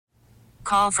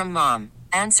Call from mom.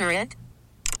 Answer it.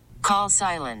 Call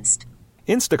silenced.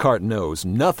 Instacart knows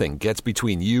nothing gets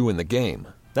between you and the game.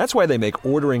 That's why they make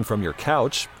ordering from your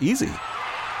couch easy.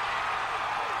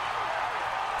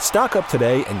 Stock up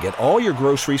today and get all your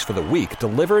groceries for the week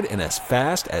delivered in as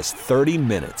fast as 30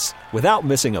 minutes without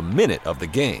missing a minute of the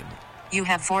game. You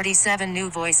have 47 new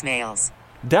voicemails.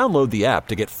 Download the app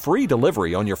to get free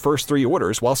delivery on your first 3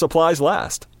 orders while supplies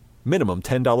last. Minimum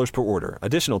 $10 per order.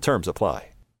 Additional terms apply.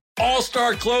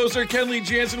 All-star closer Kenley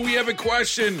Jansen, we have a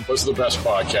question. What's the best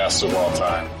podcast of all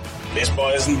time? Baseball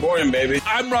isn't boring, baby.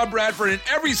 I'm Rob Bradford, and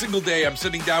every single day I'm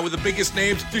sitting down with the biggest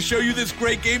names to show you this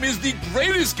great game is the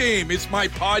greatest game. It's my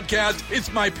podcast.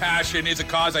 It's my passion. It's a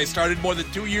cause I started more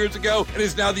than 2 years ago and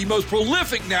is now the most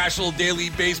prolific national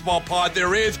daily baseball pod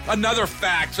there is. Another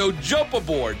fact, so jump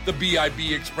aboard the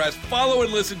BIB Express. Follow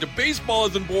and listen to Baseball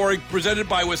Isn't Boring, presented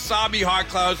by Wasabi Hot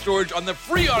Cloud Storage on the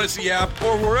free Odyssey app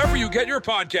or wherever you get your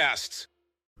podcasts.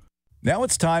 Now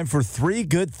it's time for 3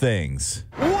 good things.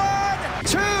 1,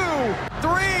 2,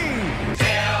 3.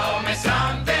 Tell me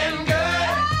something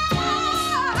good.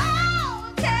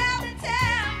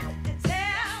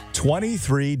 Tell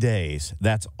 23 days.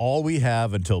 That's all we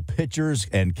have until pitchers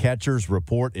and catchers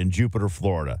report in Jupiter,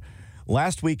 Florida.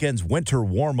 Last weekend's winter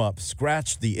warm-up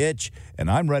scratched the itch, and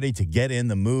I'm ready to get in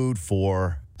the mood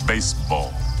for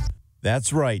Baseball.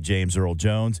 That's right, James Earl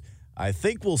Jones. I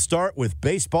think we'll start with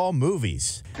baseball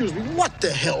movies. Excuse me, what the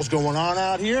hell's going on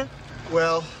out here?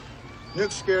 Well,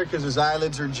 Nook's scared because his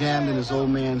eyelids are jammed in his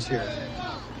old man's hair.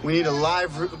 We need a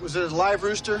live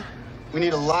rooster? We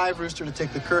need a live rooster to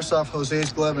take the curse off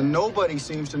Jose's glove, and nobody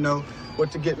seems to know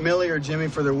what to get Millie or Jimmy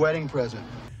for their wedding present.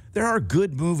 There are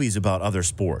good movies about other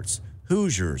sports.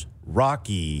 Hoosiers,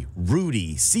 Rocky,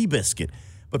 Rudy, Seabiscuit.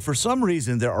 But for some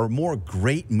reason, there are more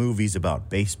great movies about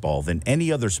baseball than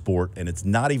any other sport, and it's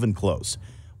not even close.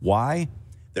 Why?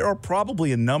 There are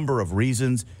probably a number of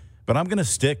reasons, but I'm going to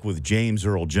stick with James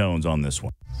Earl Jones on this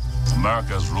one. America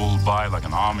has rolled by like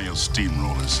an army of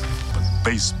steamrollers, but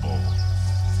baseball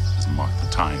has marked the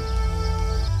time.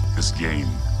 This game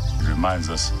reminds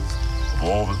us of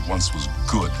all that once was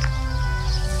good,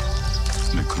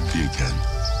 and it could be again.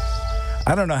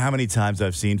 I don't know how many times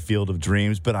I've seen Field of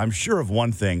Dreams, but I'm sure of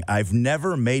one thing. I've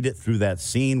never made it through that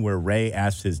scene where Ray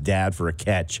asks his dad for a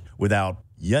catch without,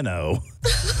 you know.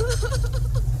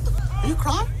 Are you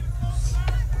crying?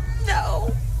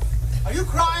 No. Are you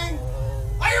crying?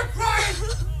 Are you crying?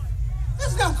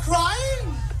 There's no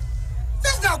crying.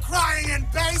 There's no crying in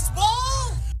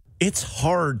baseball. It's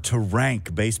hard to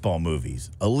rank baseball movies.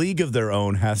 A League of Their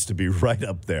Own has to be right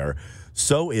up there.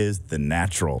 So is The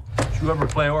Natural. Did you ever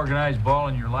play organized ball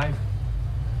in your life?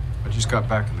 I just got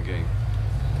back in the game.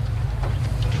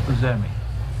 What does that mean?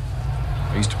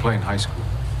 I used to play in high school.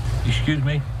 Excuse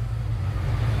me?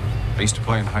 I used to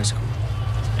play in high school.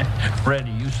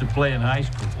 Randy used to play in high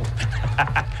school.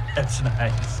 That's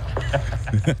nice.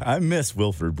 I miss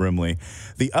Wilford Brimley.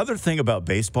 The other thing about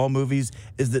baseball movies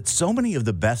is that so many of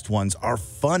the best ones are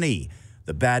funny.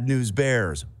 The Bad News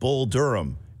Bears, Bull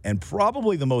Durham, and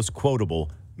probably the most quotable,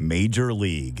 Major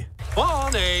League.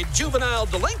 Vaughn, a juvenile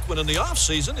delinquent in the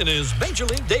offseason in his Major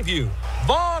League debut.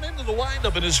 Vaughn into the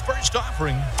windup in his first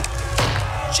offering.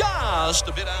 Just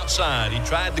a bit outside. He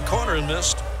tried the corner and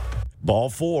missed.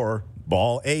 Ball 4,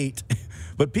 Ball 8.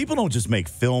 But people don't just make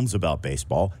films about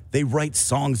baseball. They write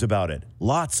songs about it.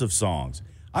 Lots of songs.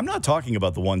 I'm not talking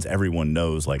about the ones everyone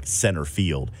knows like Center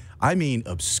Field. I mean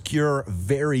obscure,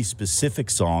 very specific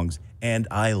songs, and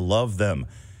I love them.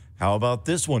 How about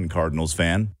this one, Cardinals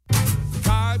fan? The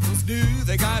Cardinals knew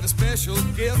they got a special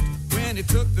gift when he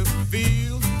took the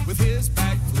field with his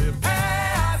backflip.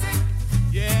 Hey, Ozzie!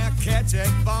 Yeah, catch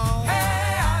that ball.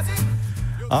 Hey, Ozzie!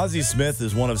 Ozzie Smith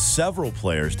is one of several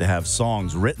players to have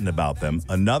songs written about them.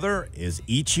 Another is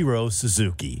Ichiro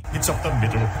Suzuki. It's up the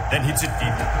middle, then hits it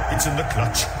deep. It's in the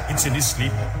clutch, it's in his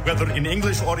sleep. Whether in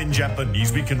English or in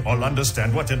Japanese, we can all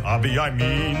understand what an RBI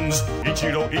means.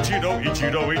 Ichiro, Ichiro,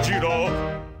 Ichiro,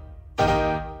 Ichiro.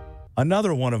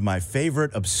 Another one of my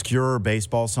favorite obscure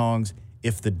baseball songs,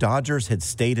 If the Dodgers Had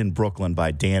Stayed in Brooklyn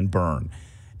by Dan Byrne.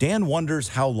 Dan wonders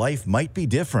how life might be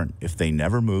different if they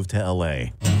never moved to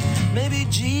L.A. Maybe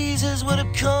Jesus would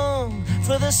have come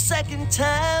for the second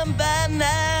time by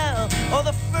now, or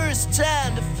the first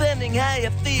time defending how you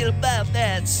feel about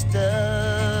that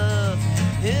stuff.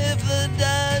 If the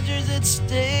Dodgers had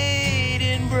stayed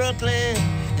in Brooklyn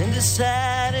and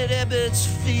decided Ebbets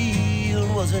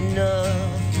Field was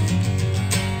enough.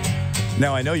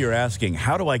 Now, I know you're asking,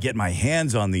 how do I get my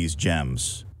hands on these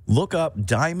gems? Look up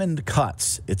Diamond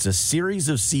Cuts. It's a series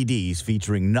of CDs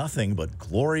featuring nothing but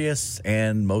glorious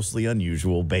and mostly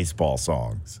unusual baseball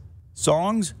songs.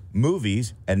 songs,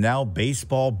 movies, and now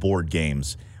baseball board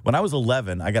games. When I was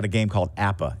 11, I got a game called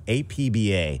APBA,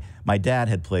 A-P-B-A. My dad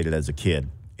had played it as a kid.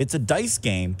 It's a dice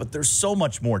game, but there's so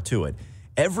much more to it.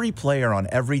 Every player on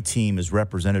every team is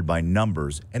represented by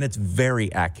numbers, and it's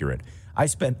very accurate. I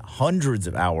spent hundreds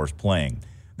of hours playing.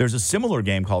 There's a similar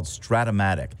game called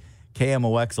Stratomatic.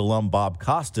 KMOX alum Bob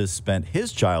Costas spent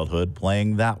his childhood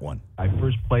playing that one. I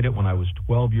first played it when I was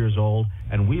 12 years old,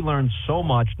 and we learned so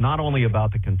much not only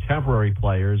about the contemporary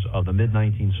players of the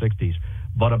mid-1960s,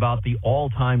 but about the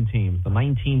all-time teams, the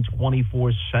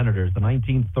 1924 Senators, the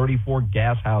 1934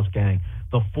 Gas House Gang,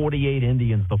 the 48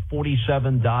 Indians, the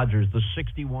 47 Dodgers, the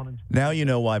 61... Now you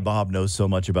know why Bob knows so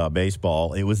much about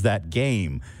baseball. It was that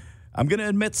game. I'm going to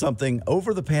admit something.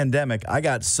 Over the pandemic, I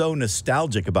got so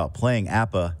nostalgic about playing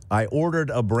APBA, I ordered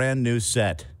a brand new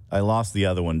set. I lost the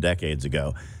other one decades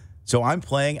ago. So I'm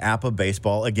playing APBA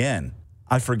baseball again.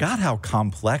 I forgot how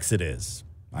complex it is.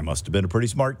 I must have been a pretty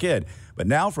smart kid. But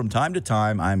now, from time to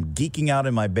time, I'm geeking out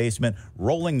in my basement,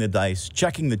 rolling the dice,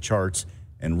 checking the charts,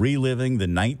 and reliving the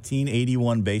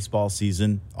 1981 baseball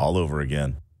season all over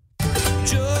again.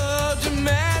 Joe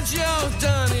DiMaggio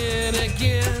done it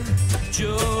again.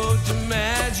 Joe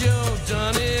DiMaggio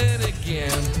done it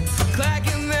again.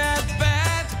 Clacking that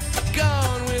bat,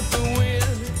 gone with the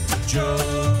wind. Joe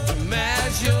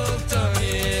DiMaggio done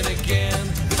it again.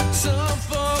 Some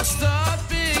folks thought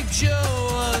Big Joe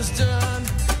was done.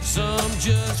 Some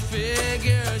just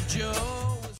figured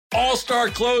Joe was... All-star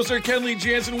closer Kenley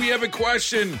Jansen, we have a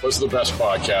question. What's the best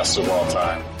podcast of all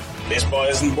time? Baseball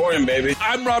isn't boring, baby.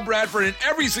 I'm Rob Bradford, and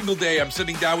every single day I'm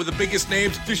sitting down with the biggest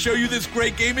names to show you this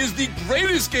great game is the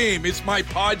greatest game. It's my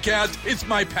podcast. It's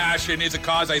my passion. It's a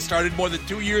cause I started more than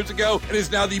 2 years ago and is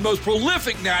now the most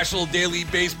prolific national daily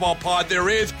baseball pod there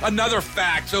is. Another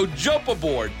fact, so jump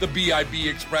aboard the BIB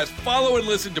Express. Follow and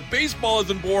listen to Baseball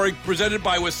Isn't Boring, presented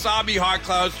by Wasabi Hot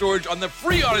Cloud Storage on the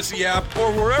free Odyssey app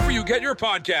or wherever you get your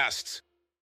podcasts.